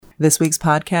This week's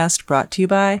podcast brought to you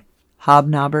by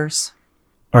Hobnobbers.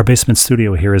 Our basement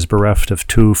studio here is bereft of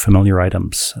two familiar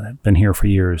items. I've been here for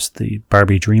years. The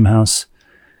Barbie dream house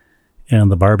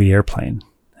and the Barbie airplane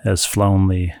has flown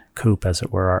the coop, as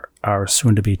it were. Our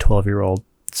soon-to-be 12-year-old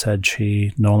said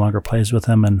she no longer plays with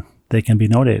them and they can be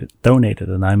donated,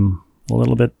 and I'm a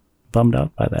little bit bummed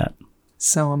out by that.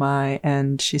 So am I,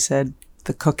 and she said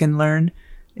the Cook and Learn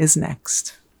is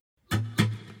next.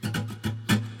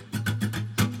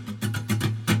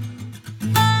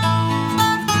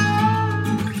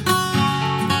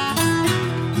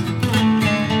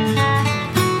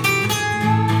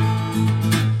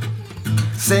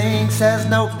 Saying says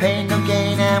no pain, no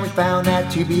gain, and we found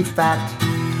that to be fact.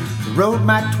 The road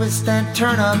might twist and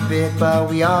turn a bit, but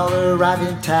we all arrive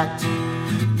intact.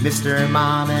 Mr.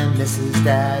 Mom and Mrs.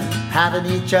 Dad having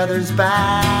each other's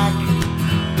back.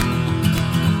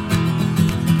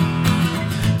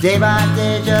 Day by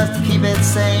day just to keep it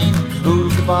sane.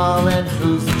 Who's the ball and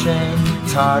who's the chain?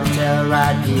 It's hard to tell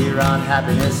right here on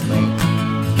Happiness Lane.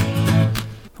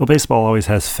 Well, baseball always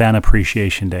has Fan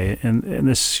Appreciation Day, and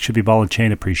this should be Ball and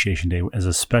Chain Appreciation Day. As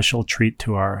a special treat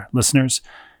to our listeners,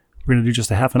 we're going to do just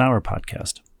a half an hour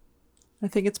podcast. I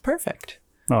think it's perfect.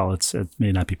 Well, it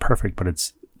may not be perfect, but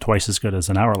it's twice as good as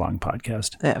an hour-long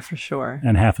podcast. Yeah, for sure.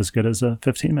 And half as good as a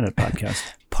 15-minute podcast.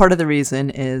 Part of the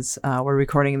reason is we're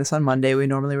recording this on Monday. We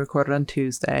normally record it on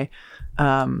Tuesday.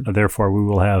 Therefore, we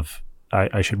will have,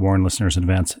 I should warn listeners in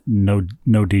advance, no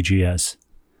DGS.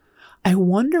 I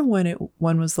wonder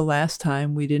when was the last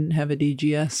time we didn't have a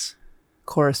DGS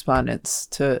correspondence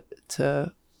to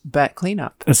bat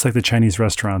cleanup. It's like the Chinese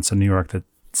restaurants in New York that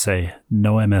say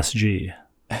no MSG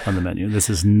on the menu.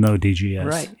 This is no DGS.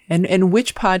 Right. And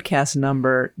which podcast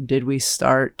number did we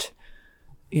start,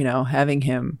 having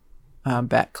him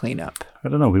bat cleanup? I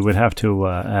don't know. We would have to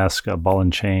ask a Ball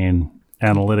and Chain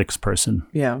analytics person.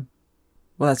 Yeah.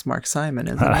 Well, that's Mark Simon,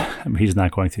 isn't it? He's not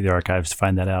going through the archives to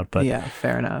find that out. But yeah,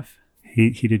 fair enough. He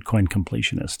did coin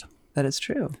completionist. That is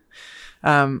true.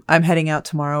 I'm heading out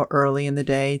tomorrow early in the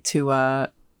day to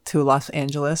Los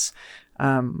Angeles.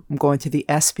 I'm going to the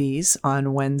ESPYs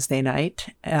on Wednesday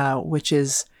night, which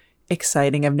is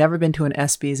exciting. I've never been to an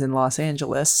ESPYs in Los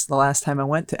Angeles. The last time I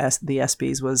went to the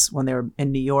ESPYs was when they were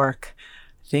in New York,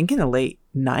 I think in the late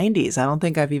 90s. I don't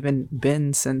think I've even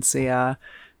been since the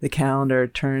calendar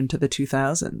turned to the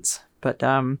 2000s. But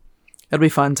it'll be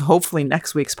fun. So hopefully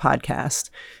next week's podcast,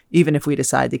 even if we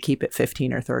decide to keep it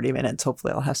 15 or 30 minutes,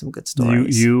 hopefully I'll have some good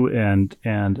stories. You and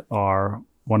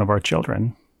one of our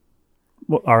children,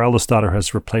 our eldest daughter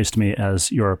has replaced me as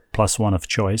your plus one of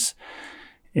choice.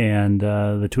 And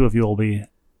the two of you will be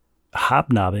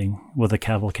hobnobbing with a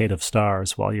cavalcade of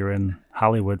stars while you're in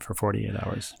Hollywood for 48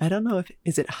 hours. I don't know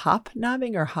is it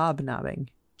hopnobbing or hobnobbing?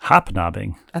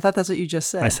 Hopnobbing. I thought that's what you just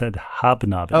said. I said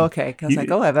hobnobbing. Oh, okay. Because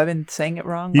have I been saying it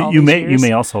wrong? You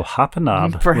may also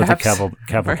hopnob with a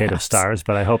cavalcade perhaps. of stars,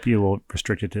 but I hope you will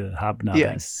restrict it to hobnobbing.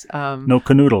 Yes. No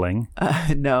canoodling.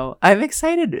 No, I'm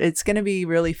excited. It's going to be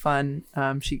really fun.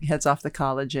 She heads off to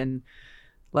college in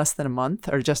less than a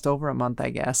month, or just over a month, I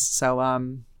guess. So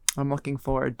I'm looking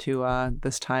forward to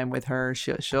this time with her.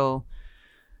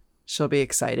 She'll be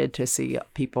excited to see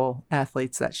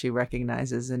athletes that she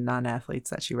recognizes and non-athletes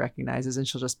that she recognizes, and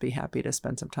she'll just be happy to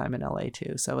spend some time in LA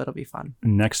too. So it'll be fun.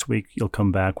 Next week you'll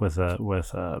come back with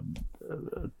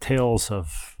tales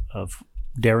of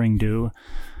daring do.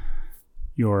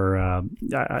 A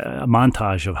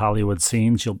montage of Hollywood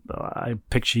scenes. I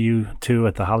picture you two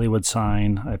at the Hollywood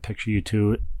sign. I picture you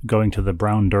two going to the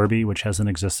Brown Derby, which hasn't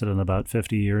existed in about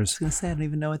 50 years. I was going to say, I don't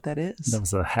even know what that is. That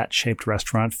was a hat-shaped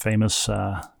restaurant, famous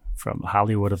from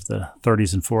Hollywood of the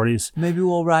 30s and 40s. Maybe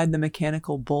we'll ride the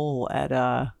mechanical bull at,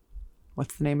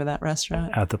 what's the name of that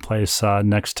restaurant? At the place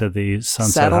next to the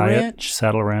Sunset Saddle Hyatt. Ranch?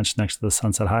 Saddle Ranch next to the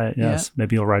Sunset Hyatt, yes. Yeah.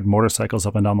 Maybe you'll ride motorcycles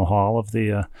up and down the hall of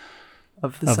the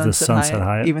Sunset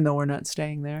Hyatt. Even though we're not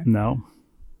staying there. No.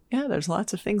 Yeah, there's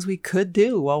lots of things we could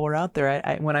do while we're out there.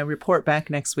 When I report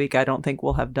back next week, I don't think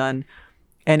we'll have done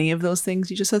any of those things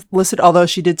you just listed, although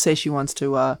she did say she wants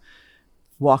to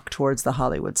walk towards the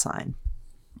Hollywood sign.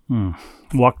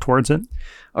 Walk towards it?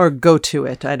 Or go to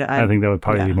it. I think that would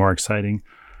probably be more exciting.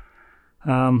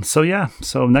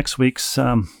 So next week's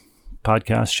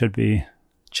podcast should be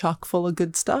chock full of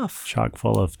good stuff. Chock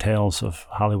full of tales of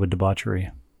Hollywood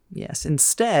debauchery. Yes.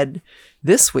 Instead,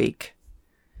 this week,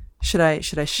 should I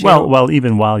share? Well,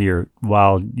 even while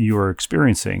you are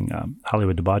experiencing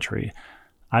Hollywood debauchery,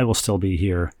 I will still be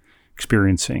here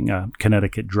experiencing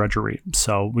Connecticut drudgery.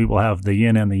 So we will have the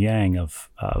yin and the yang of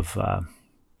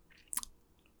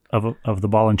the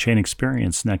Ball and Chain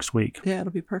experience next week. Yeah,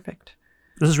 it'll be perfect.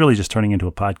 This is really just turning into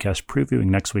a podcast previewing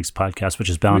next week's podcast, which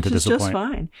is bound to disappoint. Which is just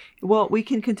fine. Well, we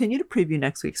can continue to preview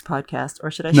next week's podcast, or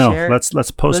should I No, share?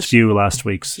 let's post-view last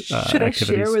week's Should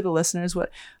activities. I share with the listeners what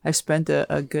I've spent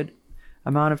a good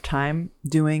amount of time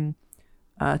doing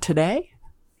today?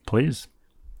 Please.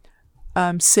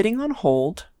 Sitting on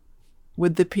hold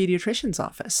with the pediatrician's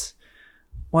office.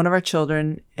 One of our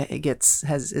children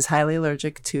is highly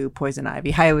allergic to poison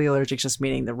ivy. Highly allergic just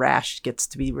meaning the rash gets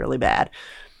to be really bad.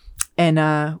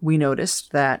 And we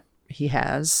noticed that he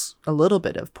has a little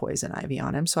bit of poison ivy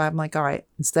on him. So I'm like, all right,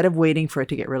 instead of waiting for it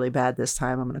to get really bad this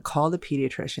time, I'm going to call the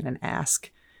pediatrician and ask,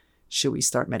 should we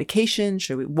start medication?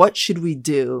 What should we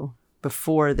do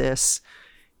before this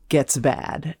gets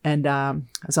bad? And I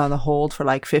was on the hold for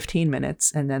like 15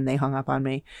 minutes, and then they hung up on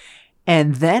me.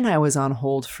 And then I was on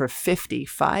hold for 50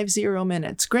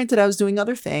 minutes. Granted, I was doing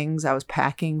other things. I was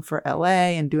packing for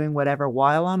LA and doing whatever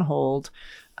while on hold.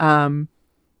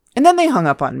 And then they hung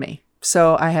up on me.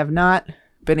 So I have not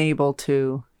been able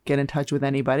to get in touch with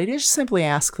anybody. Just simply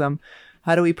ask them,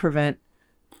 how do we prevent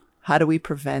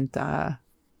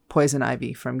poison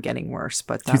ivy from getting worse?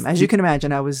 But as you can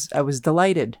imagine, I was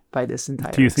delighted by this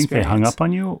entire Do you think experience. they hung up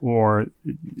on you, or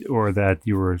that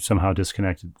you were somehow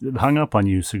disconnected? Hung up on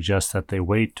you suggests that they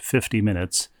wait 50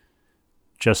 minutes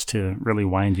just to really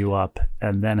wind you up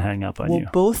and then hang up on you. Well,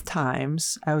 both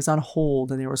times I was on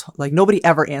hold and there was like nobody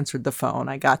ever answered the phone.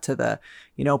 I got to the,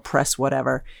 press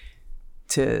whatever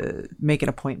to make an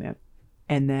appointment,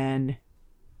 and then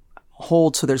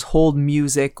hold. So there's hold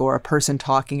music or a person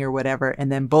talking or whatever.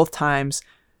 And then both times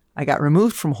I got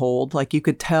removed from hold. Like you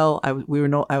could tell I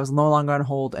was no longer on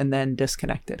hold, and then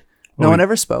disconnected. No one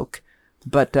ever spoke.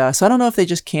 But so I don't know if they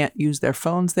just can't use their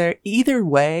phones there. Either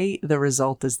way, the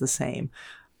result is the same.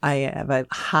 I have a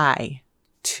high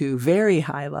to very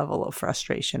high level of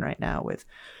frustration right now with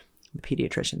the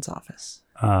pediatrician's office.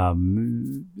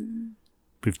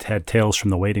 We've had tales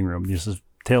from the waiting room. This is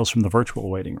tales from the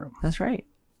virtual waiting room. That's right.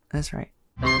 That's right.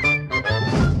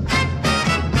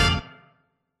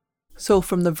 So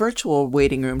from the virtual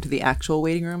waiting room to the actual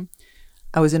waiting room,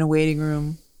 I was in a waiting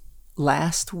room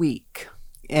last week.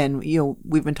 And,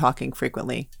 we've been talking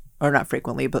frequently, or not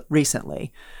frequently, but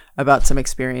recently, about some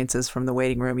experiences from the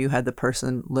waiting room. You had the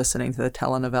person listening to the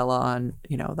telenovela on,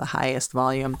 the highest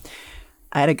volume.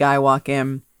 I had a guy walk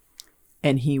in,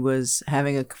 and he was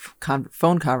having a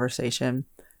phone conversation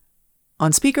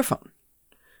on speakerphone.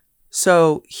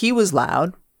 So he was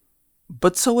loud,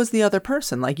 but so was the other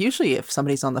person. Like usually if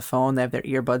somebody's on the phone, they have their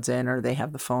earbuds in or they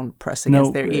have the phone pressed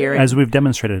against their ear. As we've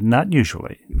demonstrated, not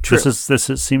usually. True. This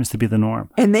seems to be the norm.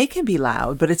 And they can be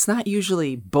loud, but it's not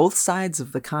usually both sides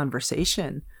of the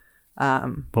conversation.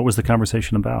 What was the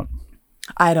conversation about?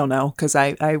 I don't know, because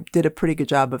I did a pretty good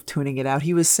job of tuning it out.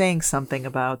 He was saying something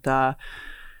about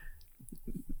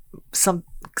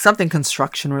something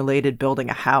construction related, building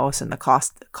a house and the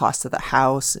cost of the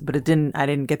house, but I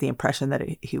didn't get the impression that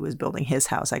he was building his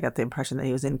house. I got the impression that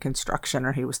he was in construction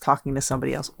or he was talking to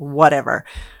somebody else, whatever.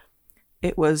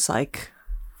 It was like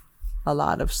a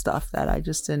lot of stuff that I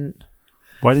just didn't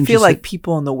feel like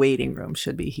people in the waiting room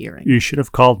should be hearing. You should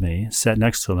have called me, sat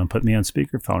next to him, and put me on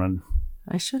speakerphone. And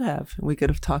I should have. We could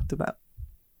have talked about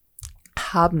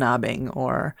hobnobbing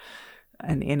or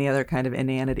any other kind of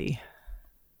inanity.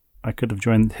 I could have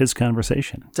joined his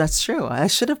conversation. That's true. I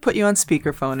should have put you on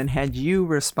speakerphone and had you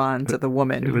respond to the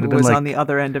woman who was on the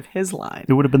other end of his line.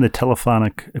 It would have been the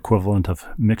telephonic equivalent of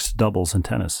mixed doubles in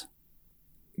tennis.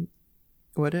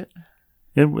 Would it?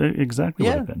 It exactly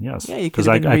would have been, yes. Yeah, you could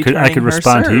because I could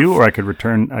respond to you, or I could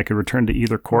return to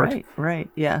either court.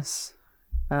 Right, yes.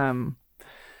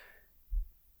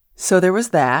 So there was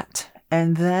that,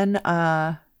 and then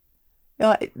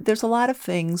there's a lot of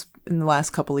things in the last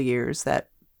couple of years that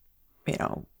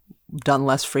done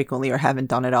less frequently or haven't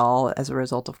done at all as a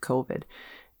result of COVID.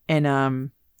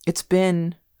 And it's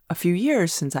been a few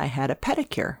years since I had a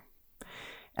pedicure.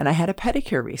 And I had a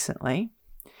pedicure recently,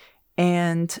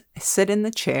 and I sit in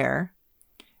the chair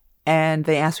and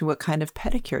they asked me, what kind of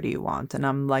pedicure do you want? And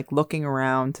I'm like looking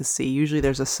around to see, usually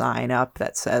there's a sign up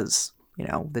that says,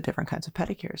 the different kinds of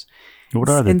pedicures. What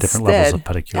are the different levels of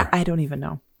pedicure? I don't even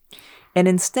know. And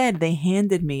instead they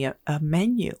handed me a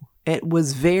menu. It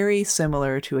was very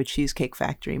similar to a Cheesecake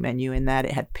Factory menu in that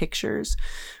it had pictures,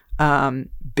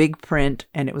 big print,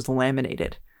 and it was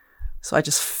laminated. So I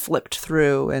just flipped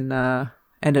through and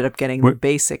ended up getting the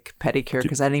basic pedicure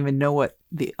because I didn't even know what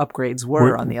the upgrades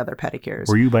were on the other pedicures.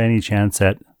 Were you by any chance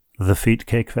at the Feet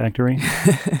Cake Factory?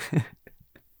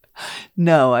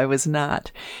 No, I was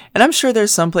not. And I'm sure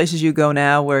there's some places you go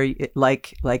now where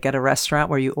like at a restaurant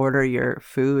where you order your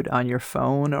food on your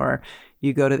phone, or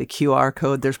You go to the QR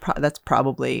code. That's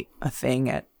probably a thing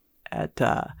at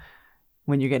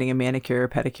when you're getting a manicure or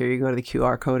pedicure. You go to the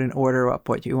QR code and order up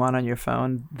what you want on your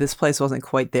phone. This place wasn't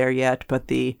quite there yet, but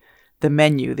the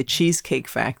menu, the Cheesecake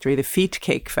Factory, the Feet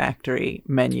Cake Factory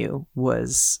menu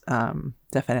was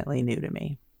definitely new to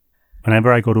me.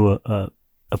 Whenever I go to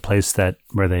a place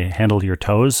where they handle your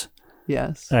toes,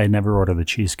 yes, I never order the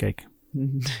cheesecake.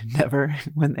 Never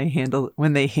when they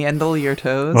handle your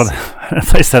toes. Well, a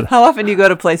place that. How often do you go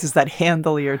to places that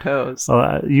handle your toes?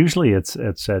 Well, usually it's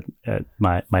at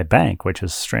my bank, which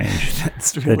is strange.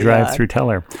 That's really the drive-through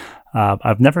teller.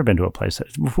 I've never been to a place.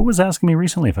 Who was asking me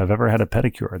recently if I've ever had a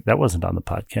pedicure? That wasn't on the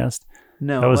podcast.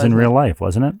 No, that was in real life,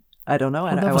 wasn't it? I don't know.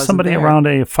 There was somebody around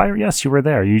a fire. Yes, you were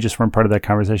there. You just weren't part of that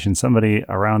conversation. Somebody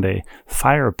around a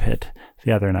fire pit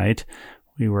the other night.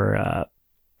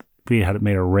 We had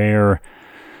made a rare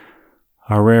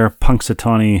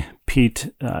Punxsutawney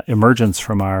Pete emergence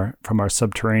from our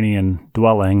subterranean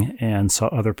dwelling and saw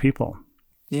other people.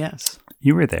 Yes,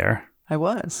 you were there. I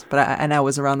was, but I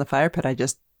was around the fire pit. I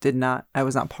just did not. I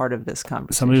was not part of this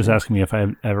conversation. Somebody was asking me if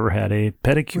I've ever had a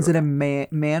pedicure. Was it a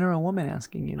man or a woman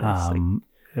asking you this?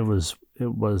 It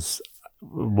was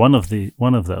one of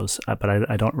those, but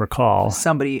I don't recall.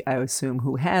 Somebody, I assume,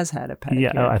 who has had a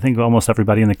pedicure. Yeah, I think almost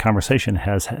everybody in the conversation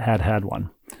has had one.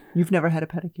 You've never had a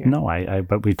pedicure? No,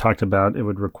 but we talked about it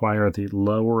would require the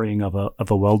lowering of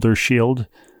a welder shield.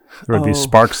 There would be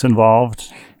sparks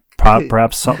involved.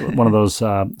 Perhaps one of those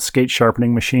skate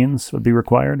sharpening machines would be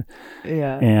required.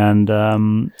 Yeah. And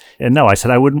no, I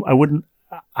said I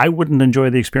wouldn't enjoy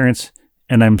the experience,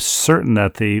 and I'm certain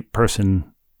that the person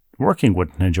working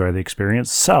wouldn't enjoy the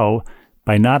experience. So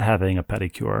by not having a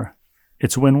pedicure,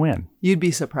 it's win-win. You'd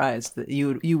be surprised that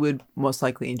you would most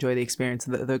likely enjoy the experience.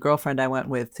 The girlfriend I went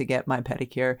with to get my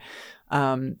pedicure,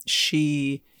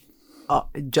 she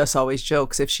just always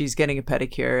jokes if she's getting a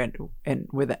pedicure and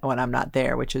when I'm not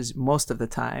there, which is most of the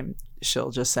time,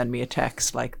 she'll just send me a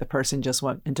text like the person just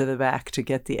went into the back to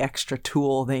get the extra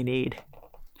tool they need.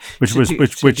 Which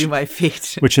do my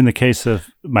feet. Which in the case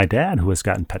of my dad, who has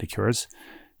gotten pedicures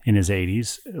in his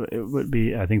 80s, it would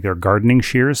be, I think they're gardening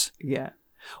shears. Yeah.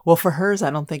 Well, for hers,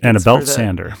 I don't think and it's a belt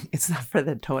sander. It's not for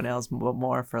the toenails, but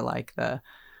more for like the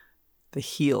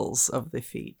heels of the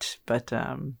feet. But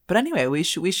anyway, we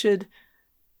should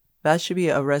that should be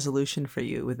a resolution for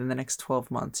you within the next 12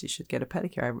 months. You should get a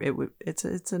pedicure.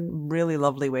 It's a really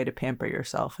lovely way to pamper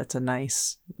yourself. It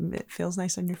feels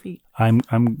nice on your feet. I'm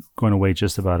going to wait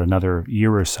just about another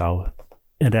year or so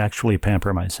and actually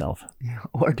pamper myself. Yeah,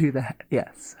 or do that.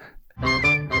 Yes.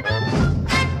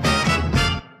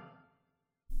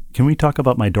 Can we talk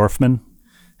about my Dorfman?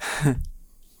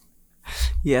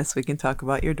 Yes, we can talk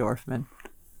about your Dorfman.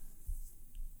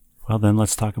 Well, then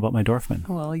let's talk about my Dorfman.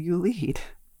 Well, you lead.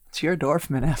 It's your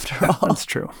Dorfman after all. That's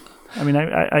true. I mean,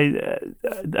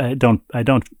 I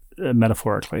don't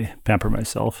metaphorically pamper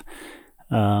myself,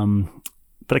 but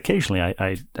occasionally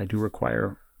I do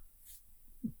require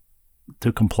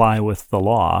to comply with the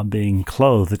law being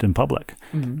clothed in public.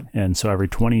 Mm-hmm. And so every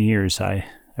 20 years I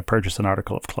purchase an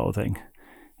article of clothing.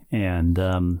 And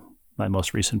my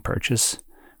most recent purchase,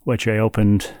 which I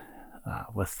opened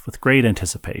with great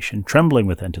anticipation, trembling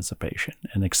with anticipation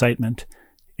and excitement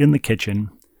in the kitchen.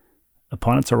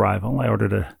 Upon its arrival, I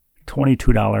ordered a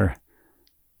 $22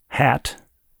 hat,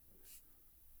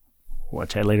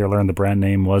 which I later learned the brand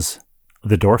name was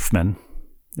the Dorfman,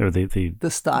 or the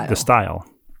style. The style.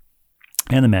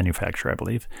 And the manufacturer, I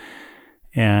believe.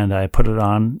 And I put it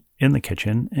on in the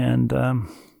kitchen, and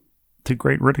to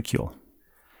great ridicule,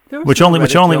 which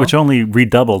only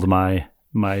redoubled my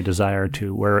desire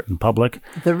to wear it in public.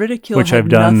 The ridicule, which I've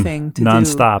done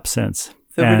nonstop since.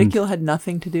 The ridicule had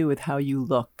nothing to do with how you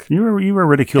look. You were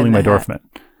ridiculing my Dorfman.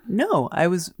 No, I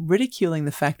was ridiculing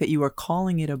the fact that you were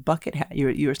calling it a bucket hat.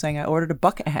 You were saying I ordered a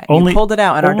bucket hat. You pulled it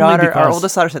out, and our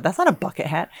oldest daughter said, "That's not a bucket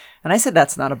hat," and I said,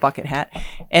 "That's not a bucket hat,"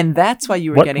 and that's why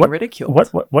you were getting ridiculed.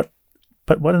 What?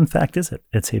 But what in fact is it?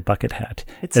 It's a bucket hat.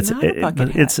 It's not a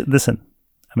bucket hat. Listen.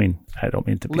 I mean, I don't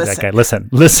mean to be that guy. Listen.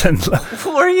 Who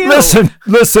are you?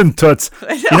 Listen, Toots.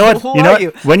 You know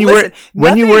what? When you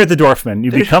wear the Dorfman,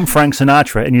 you become Frank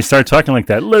Sinatra, and you start talking like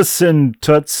that. Listen,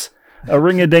 Toots. A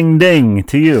ring-a-ding-ding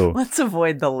to you. Let's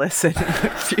avoid the listen in the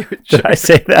future. Did I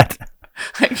say that?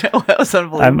 I know, that was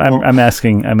unbelievable. I'm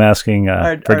asking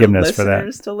forgiveness for that. Our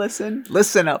listeners to listen?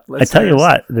 Listen up, listeners. I tell you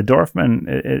what, the Dorfman,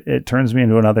 it turns me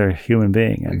into another human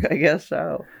being. And, I guess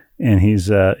so. And he's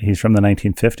from the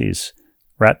 1950s,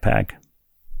 Rat Pack.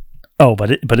 Oh,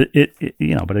 but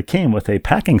it came with a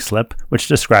packing slip which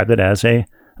described it as a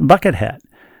bucket hat.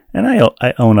 And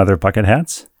I own other bucket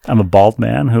hats. I'm a bald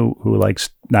man who likes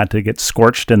not to get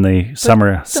scorched in the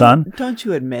summer sun. Don't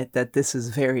you admit that this is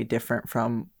very different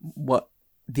from what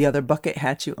the other bucket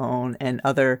hats you own and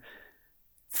other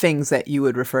things that you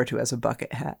would refer to as a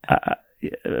bucket hat?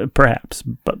 Perhaps,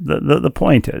 but the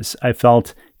point is, I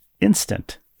felt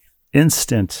instant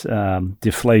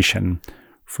deflation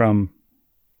from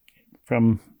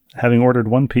having ordered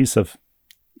one piece of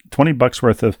 $20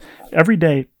 worth of every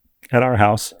day at our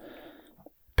house.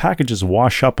 Packages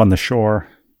wash up on the shore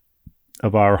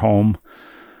of our home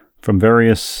from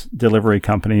various delivery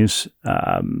companies.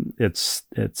 It's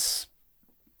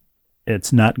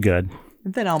not good.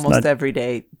 And then almost every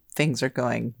day things are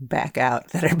going back out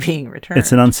that are being returned.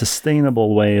 It's an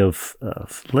unsustainable way of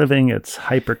living. It's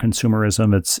hyper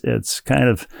consumerism. It's kind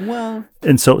of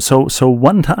And so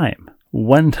one time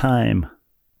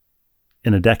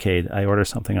in a decade, I order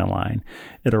something online.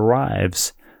 It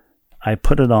arrives. I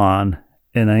put it on.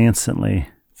 And I instantly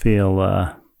feel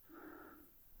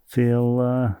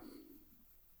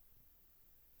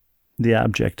the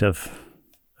object of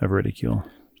ridicule.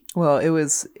 Well,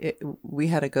 we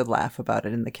had a good laugh about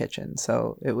it in the kitchen,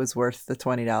 so it was worth the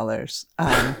 $20.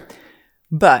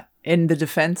 But in the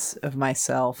defense of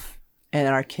myself and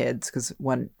our kids, because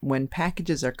when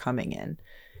packages are coming in,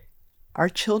 our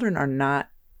children are not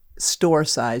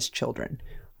store-sized children.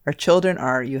 Our children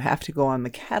are, you have to go on the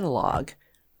catalog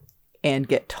and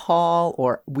get tall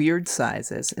or weird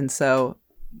sizes. And so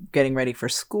getting ready for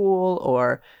school,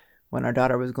 or when our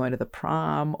daughter was going to the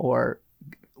prom, or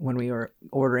when we were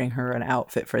ordering her an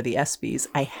outfit for the ESPYs,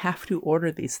 I have to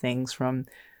order these things from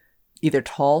either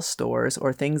tall stores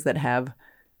or things that have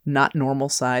not normal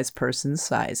size person's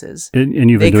sizes.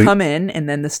 And they come in, and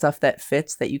then the stuff that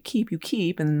fits that you keep,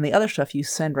 and then the other stuff you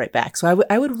send right back. So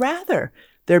I would rather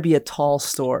there be a tall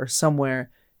store somewhere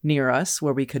near us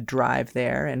where we could drive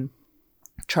there and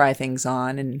try things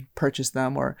on and purchase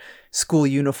them, or school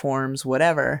uniforms,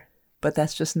 whatever. But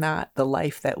that's just not the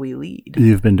life that we lead.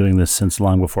 You've been doing this since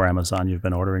long before Amazon. You've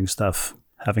been ordering stuff,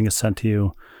 having it sent to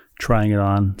you, trying it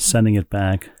on, sending it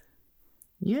back.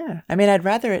 Yeah. I mean, I'd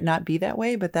rather it not be that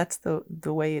way, but that's the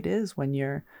way it is when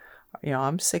you're,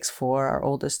 I'm 6'4", our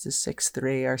oldest is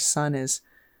 6'3", our son is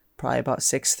probably about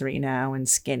 6'3" now and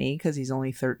skinny because he's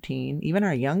only 13. Even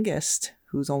our youngest,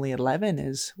 who's only 11,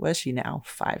 what is she now,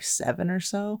 5'7" or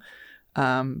so,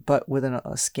 but with a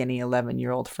skinny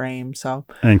 11-year-old frame. So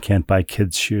and can't buy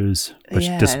kids' shoes, which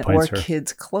disappoints her. Or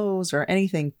kids' clothes, or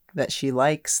anything that she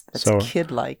likes that's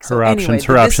kid-like. Her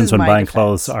options when buying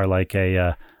clothes are like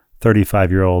a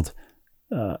 35-year-old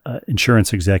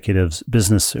insurance executive's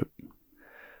business suit.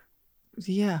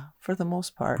 Yeah, for the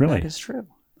most part, really? That is true.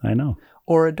 I know.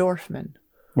 Or a Dorfman,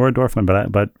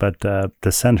 but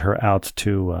to send her out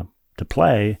to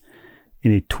play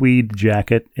in a tweed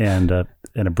jacket and a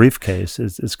briefcase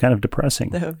is kind of depressing.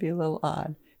 That would be a little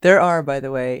odd. There are, by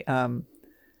the way,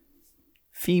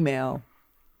 female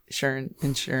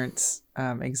insurance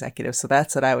executives. So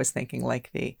that's what I was thinking,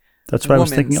 like the That's what I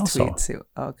was thinking also. Tweed suit.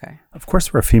 Okay. Of course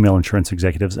there are female insurance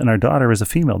executives, and our daughter is a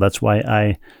female. That's why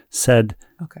I said,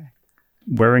 okay,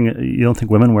 you don't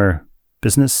think women wear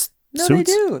business suits? No, they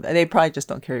do. They probably just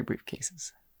don't carry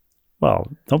briefcases. Well,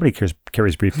 nobody carries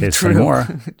briefcases anymore.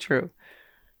 True.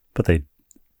 But they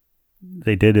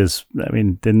did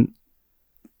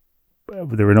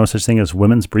there were no such thing as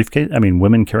women's briefcase? I mean,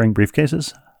 women carrying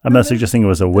briefcases? I'm not suggesting it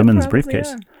was a women's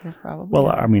briefcase.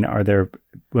 Are there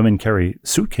women carry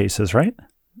suitcases, right?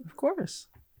 Of course.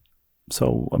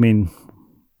 So,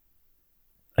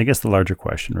 I guess the larger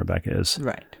question, Rebecca, is...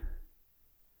 Right.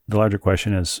 The larger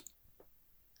question is,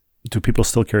 do people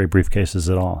still carry briefcases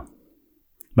at all?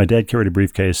 My dad carried a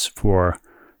briefcase for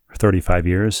 35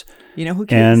 years. You know who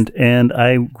carries? And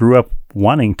I grew up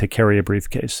wanting to carry a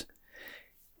briefcase.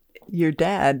 Your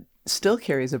dad still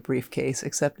carries a briefcase,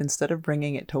 except instead of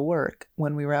bringing it to work,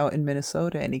 when we were out in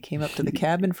Minnesota and he came up to the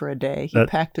cabin for a day, he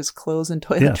packed his clothes and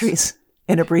toiletries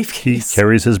in a briefcase. He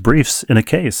carries his briefs in a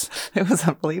case. It was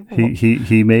unbelievable.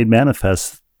 He made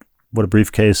manifest what a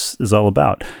briefcase is all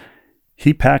about.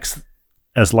 He packs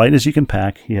as light as you can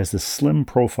pack. He has this slim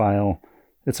profile.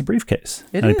 It's a briefcase.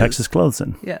 He packs his clothes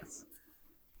in. Yes.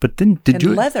 But then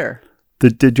leather.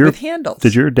 With handles.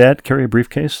 Did your dad carry a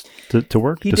briefcase to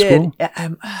work, to school?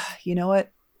 You know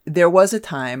what? There was a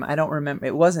time, I don't remember,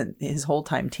 it wasn't his whole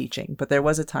time teaching, but there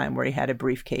was a time where he had a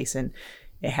briefcase and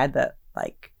it had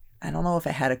I don't know if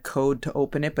it had a code to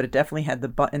open it, but it definitely had the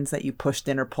buttons that you pushed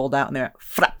in or pulled out, and they're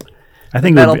flap.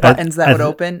 Buttons that would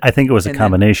open. I think it was a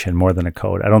combination more than a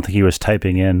code. I don't think he was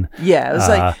typing in. Yeah, it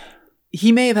was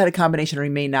he may have had a combination or he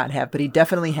may not have, but he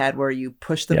definitely had where you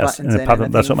push the buttons in.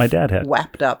 That's what my dad had.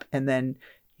 Whapped up, and then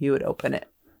he would open it.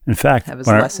 In fact, Have his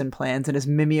lesson plans and his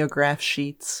mimeograph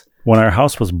sheets. when our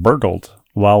house was burgled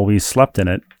while we slept in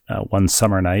it one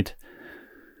summer night,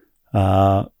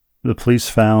 the police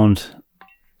found,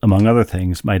 among other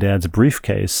things, my dad's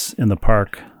briefcase in the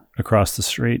park across the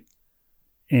street.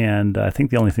 And I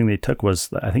think the only thing they took was,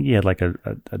 I think he had like a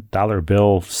dollar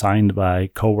bill signed by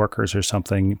coworkers or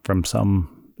something from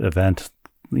some event,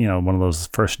 one of those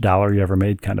first dollar you ever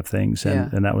made kind of things.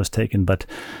 And that was taken. But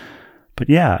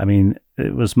yeah, I mean,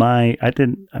 it was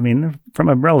from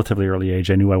a relatively early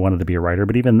age, I knew I wanted to be a writer.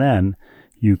 But even then,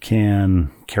 you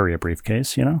can carry a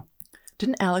briefcase,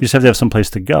 Didn't Alex? You just have to have some place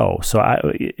to go. So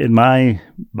in my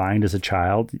mind as a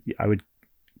child, I would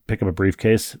pick up a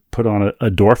briefcase, put on a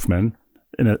Dorfman,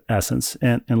 in essence,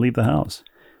 and leave the house.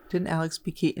 Didn't Alex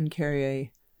P. Keaton carry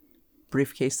a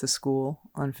briefcase to school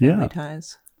on Family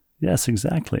Ties? Yes,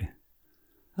 exactly.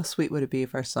 How sweet would it be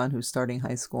if our son, who's starting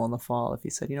high school in the fall, if he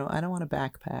said, I don't want a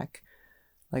backpack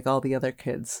like all the other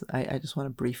kids. I just want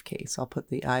a briefcase. I'll put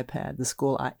the iPad, the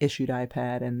school-issued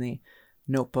iPad, and the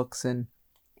notebooks and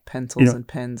pencils and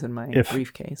pens in my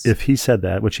briefcase. If he said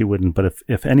that, which he wouldn't, but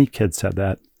if any kid said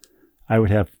that, I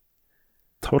would have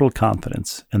total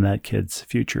confidence in that kid's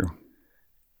future.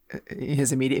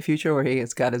 His immediate future, where he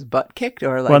has got his butt kicked,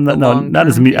 or like not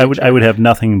his immediate. I would have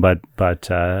nothing but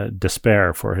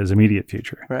despair for his immediate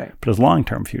future. Right, but his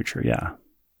long-term future, yeah.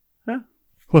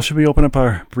 Well, should we open up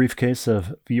our briefcase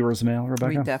of viewers' mail,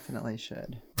 Rebecca? We definitely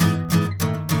should. Bait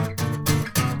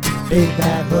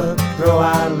that hook, throw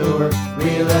our lure,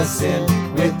 reel us in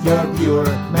with your viewer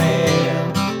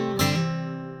mail.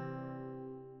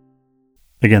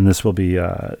 Again, this will be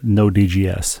no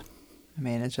DGS. I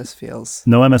mean, it just feels...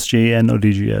 No MSG and no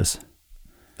DGS.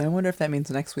 I wonder if that means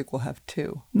next week we'll have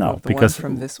two. No, the because... one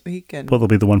from this week and... Well, there'll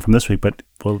be the one from this week, but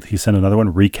will he send another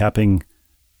one recapping...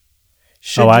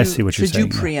 I see what you're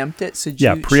saying. Should you preempt it?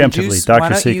 Preemptively. Dr. Why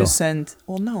don't Siegel. you send...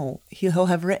 Well, no. He'll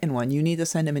have written one. You need to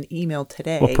send him an email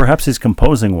today. Well, perhaps he's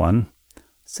composing one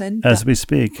as we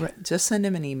speak. Just send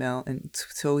him an email and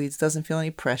so he doesn't feel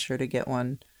any pressure to get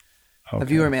one. Okay. A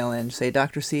viewer mail in. Say,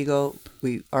 Dr. Siegel,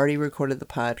 we already recorded the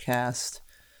podcast.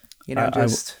 I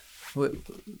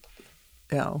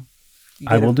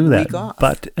will do that.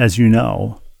 But as you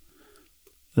know,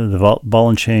 the Ball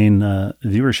and Chain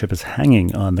viewership is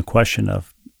hanging on the question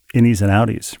of innies and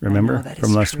outies. Remember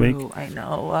from last week? I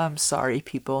know. I'm sorry,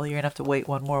 people. You're going to have to wait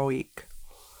one more week.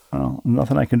 Well,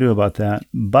 nothing I can do about that.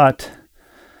 But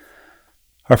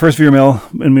our first viewer mail,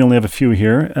 and we only have a few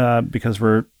here because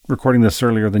we're recording this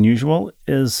earlier than usual,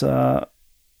 is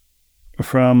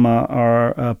from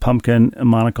our pumpkin,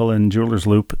 monocle, and jeweler's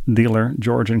loop dealer,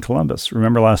 George in Columbus.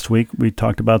 Remember last week we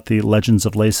talked about the Legends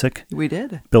of LASIK? We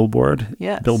did.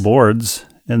 Billboards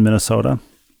in Minnesota.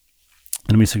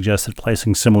 And we suggested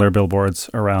placing similar billboards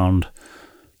around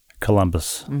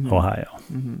Columbus, Ohio.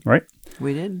 Mm-hmm. Right?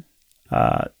 We did.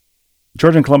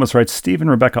 George in Columbus writes, Steve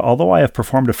and Rebecca, although I have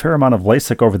performed a fair amount of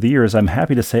LASIK over the years, I'm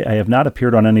happy to say I have not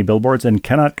appeared on any billboards and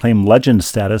cannot claim legend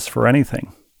status for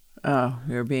anything. Oh,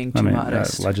 you're being too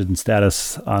modest. Legend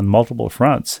status on multiple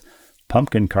fronts.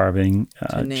 Pumpkin carving,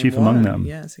 chief among them.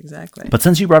 Yes, exactly. But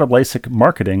since you brought up LASIK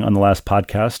marketing on the last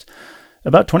podcast,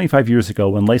 about 25 years ago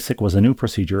when LASIK was a new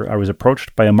procedure, I was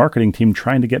approached by a marketing team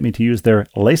trying to get me to use their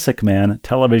LASIK Man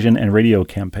television and radio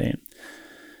campaign.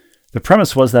 The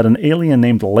premise was that an alien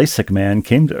named LASIK Man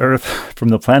came to Earth from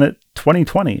the planet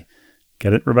 2020.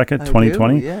 Get it, Rebecca?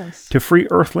 2020? Yes. To free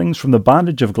Earthlings from the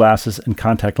bondage of glasses and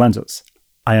contact lenses.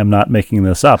 I am not making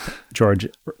this up, George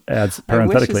adds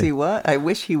parenthetically. I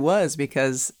wish he was,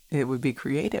 because it would be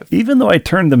creative. Even though I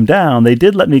turned them down, they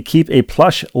did let me keep a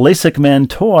plush LASIK Man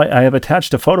toy. I have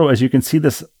attached a photo, as you can see,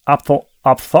 this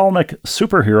ophthalmic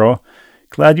superhero.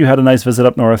 Glad you had a nice visit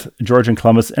up north, George in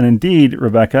Columbus. And indeed,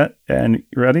 Rebecca, and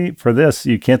you ready for this?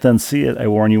 You can't then see it. I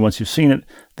warn you once you've seen it.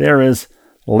 There is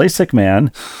LASIK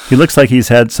Man. He looks like he's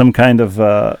had some kind of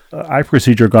eye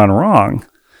procedure gone wrong.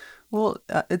 Well,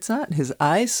 it's not his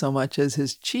eyes so much as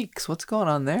his cheeks. What's going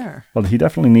on there? Well, he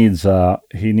definitely needs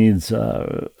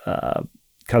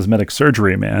cosmetic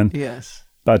surgery, man. Yes.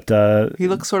 But he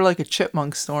looks sort of like a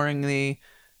chipmunk storing the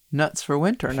nuts for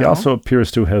winter. He also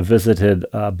appears to have visited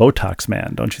Botox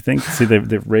Man, don't you think? See,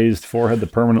 they've raised forehead, the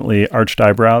permanently arched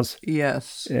eyebrows.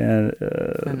 Yes. And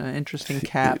an interesting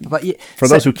cap. But for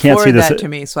those who can't see this, that to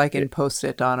me so I can post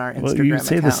it on our Instagram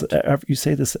account. You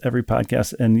say this every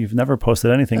podcast, and you've never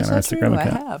posted anything on our Instagram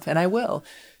account. I have, and I will.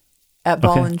 At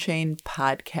Ball and Chain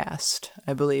Podcast,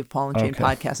 I believe Ball and Chain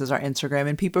Podcast is our Instagram.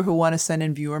 And people who want to send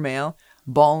in viewer mail,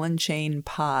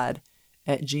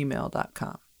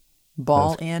 ballandchainpod@gmail.com.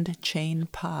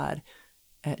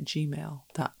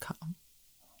 ballandchainpod@gmail.com.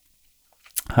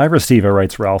 Hi, Restiva,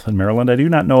 writes Ralph in Maryland. I do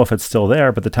not know if it's still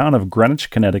there, but the town of Greenwich,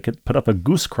 Connecticut put up a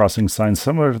goose crossing sign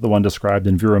similar to the one described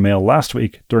in Viewer Mail last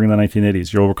week during the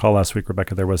 1980s. You'll recall last week,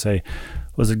 Rebecca, there was a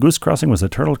goose crossing? Was it a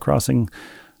turtle crossing?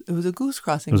 It was a goose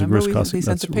crossing. It was Remember a goose crossing. we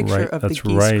sent a picture of the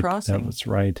geese crossing. That's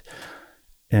right.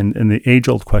 And the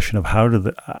age-old question of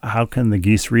how can the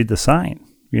geese read the sign,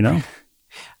 you know?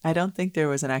 I don't think there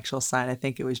was an actual sign. I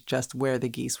think it was just where the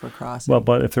geese were crossing. Well,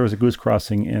 but if there was a goose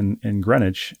crossing in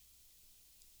Greenwich,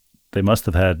 they must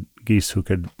have had geese who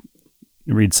could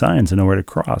read signs and know where to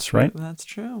cross, right? That's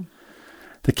true.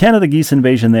 The Canada geese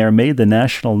invasion there made the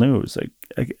national news.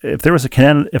 If there was a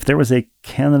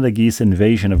Canada geese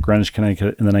invasion of Greenwich,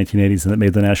 Connecticut in the 1980s and it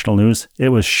made the national news, it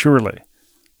was surely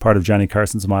part of Johnny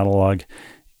Carson's monologue,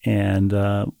 and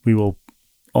we will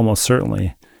almost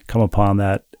certainly come upon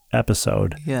that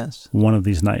episode one of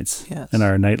these nights in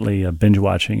our nightly binge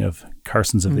watching of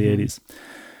Carson's of the 80s.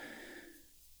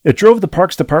 It drove the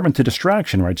Parks Department to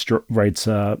distraction, writes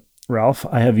Ralph.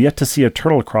 I have yet to see a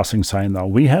turtle crossing sign, though.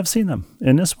 We have seen them.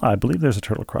 In Nisswa, I believe there's a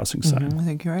turtle crossing sign. I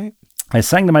think you're right. I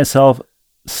sang to myself,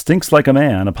 "Stinks like a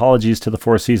man," apologies to the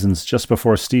Four Seasons, just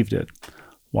before Steve did.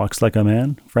 Walks like a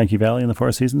man, Frankie Valli in the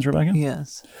Four Seasons, Rebecca?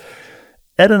 Yes.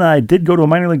 Ed and I did go to a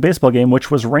minor league baseball game,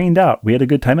 which was rained out. We had a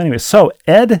good time anyway. So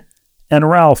Ed and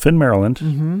Ralph in Maryland,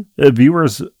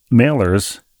 viewers,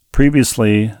 mailers,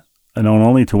 previously known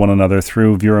only to one another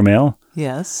through viewer mail,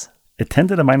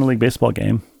 attended a minor league baseball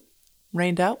game.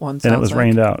 Rained out once. And it was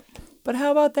rained out. But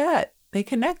how about that? They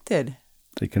connected.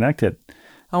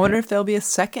 I wonder if there'll be a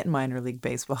second minor league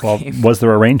baseball game. Was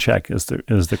there a rain check is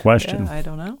the question. Yeah, I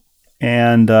don't know.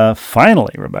 And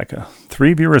finally, Rebecca,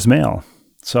 3 viewers mail.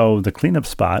 So the cleanup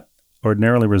spot,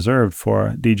 ordinarily reserved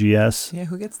for DGS. Yeah,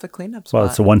 who gets the cleanup spot? Well,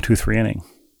 it's a 1-2-3 inning.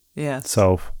 Yes.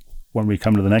 So when we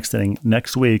come to the next inning,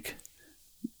 next week,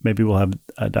 maybe we'll have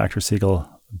Dr. Siegel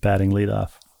batting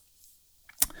leadoff.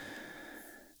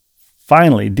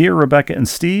 Finally, dear Rebecca and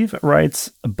Steve,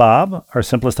 writes Bob, our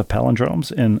simplest of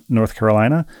palindromes in North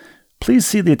Carolina. Please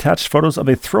see the attached photos of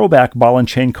a throwback ball and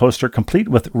chain coaster complete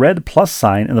with red plus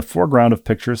sign in the foreground of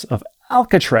pictures of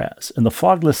Alcatraz in the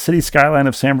fogless city skyline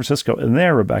of San Francisco. And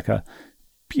there, Rebecca,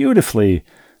 beautifully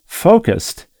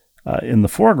focused in the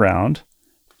foreground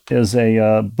is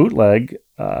a bootleg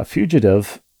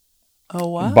fugitive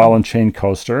ball and chain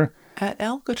coaster. At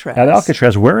Alcatraz. At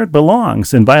Alcatraz, where it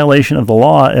belongs, in violation of the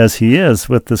law as he is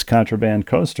with this contraband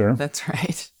coaster. That's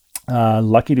right.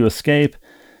 Lucky to escape.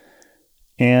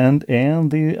 And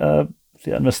the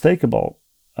unmistakable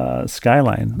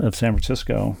skyline of San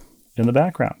Francisco in the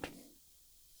background.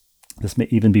 This may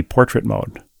even be portrait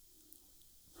mode.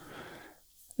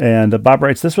 And Bob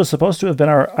writes, this was supposed to have been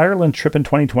our Ireland trip in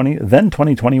 2020, then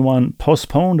 2021,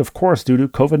 postponed, of course, due to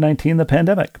COVID-19, the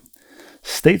pandemic.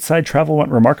 Stateside travel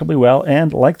went remarkably well,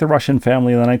 and like the Russian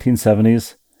family in the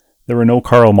 1970s, there were no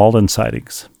Karl Malden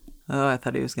sightings. Oh, I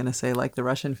thought he was going to say, like the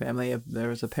Russian family, there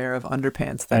was a pair of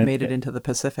underpants that made it into the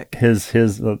Pacific.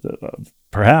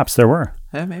 Perhaps there were.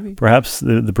 Yeah, maybe. Perhaps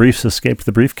the briefs escaped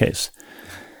the briefcase.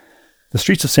 The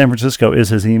Streets of San Francisco is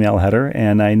his email header,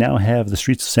 and I now have the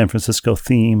Streets of San Francisco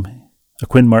theme, a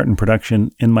Quinn Martin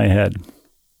production, in my head.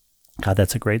 God,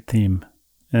 that's a great theme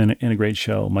and a great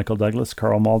show. Michael Douglas,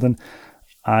 Karl Malden.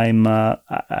 I'm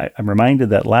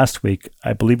reminded that last week,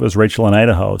 I believe it was Rachel in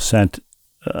Idaho, sent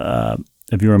a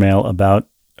viewer mail about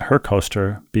her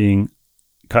coaster being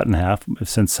cut in half. I've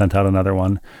since sent out another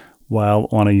one while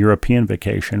on a European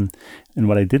vacation. And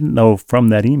what I didn't know from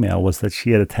that email was that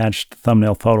she had attached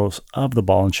thumbnail photos of the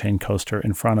ball and chain coaster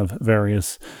in front of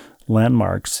various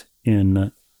landmarks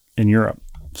in Europe.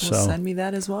 So send me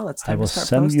that as well. It's time I will to start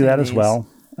send you that these. as well,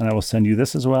 and I will send you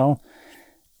this as well.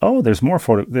 Oh, there's more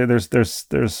photo.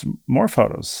 There's more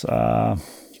photos. Now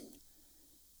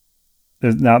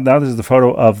there's the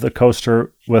photo of the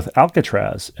coaster with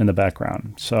Alcatraz in the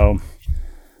background. So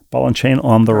ball and chain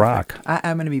on the rock.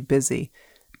 I'm going to be busy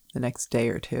the next day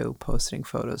or two posting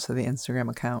photos to the Instagram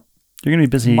account. You're going to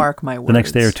be busy. Mark my words. The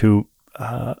next day or two,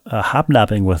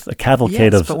 hobnobbing with a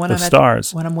cavalcade of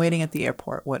stars. When I'm waiting at the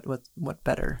airport, what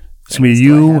better? It's going to be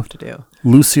you,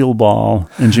 Lucille Ball,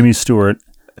 and Jimmy Stewart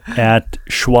at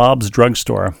Schwab's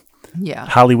drugstore. Yeah.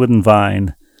 Hollywood and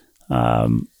Vine.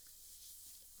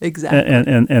 Exactly.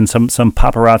 And some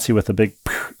paparazzi with the big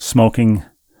smoking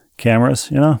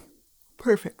cameras, you know?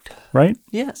 Perfect. Right?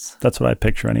 Yes. That's what I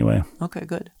picture anyway. Okay,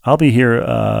 good. I'll be here.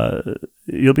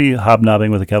 You'll be hobnobbing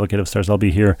with a cavalcade of stars. I'll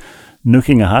be here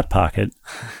nuking a Hot Pocket.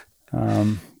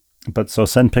 But so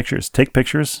send pictures. Take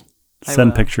pictures.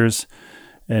 Send pictures.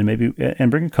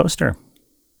 And bring a coaster.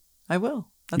 I will.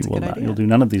 That's a good idea. You'll do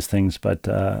none of these things, but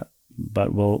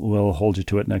we'll hold you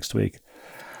to it next week.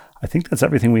 I think that's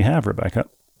everything we have, Rebecca.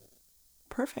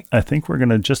 Perfect. I think we're going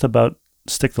to just about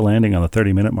stick the landing on the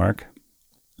 30-minute mark.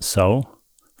 So,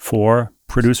 for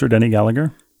producer Denny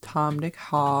Gallagher, Tom Dick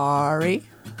Harry,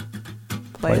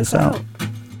 play us out.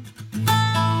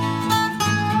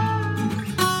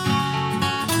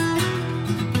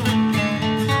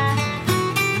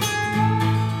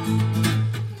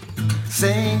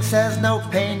 Saying says no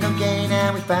pain, no gain,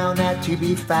 and we found that to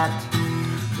be fact.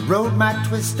 The road might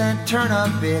twist and turn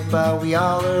a bit, but we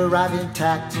all arrive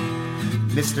intact.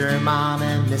 Mr. and Mom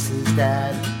and Mrs.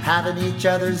 Dad having each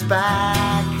other's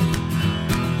back.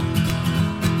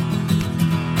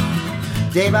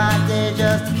 Day by day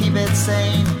just to keep it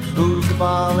sane. Who's the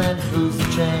ball and who's the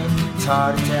chain? It's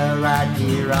hard to tell right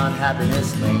here on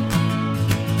Happiness Lane.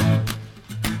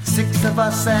 6 of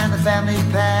us and the family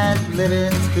pet live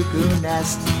in this cuckoo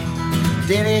nest.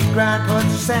 Daily grind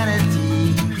puts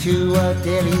sanity to a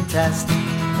daily test.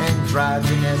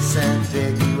 Androgynous,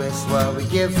 ambiguous, what we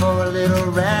give for a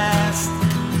little rest.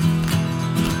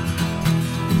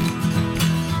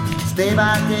 Day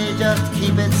by day just to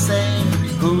keep it sane.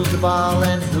 Who's the ball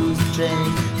and who's the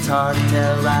chain? It's hard to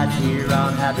tell right here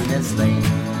on Happiness Lane.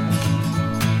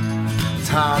 It's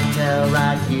hard to tell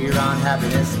right here on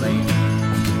Happiness Lane.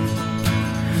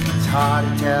 It's hard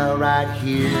to tell right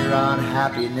here on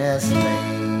Happiness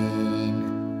Lane.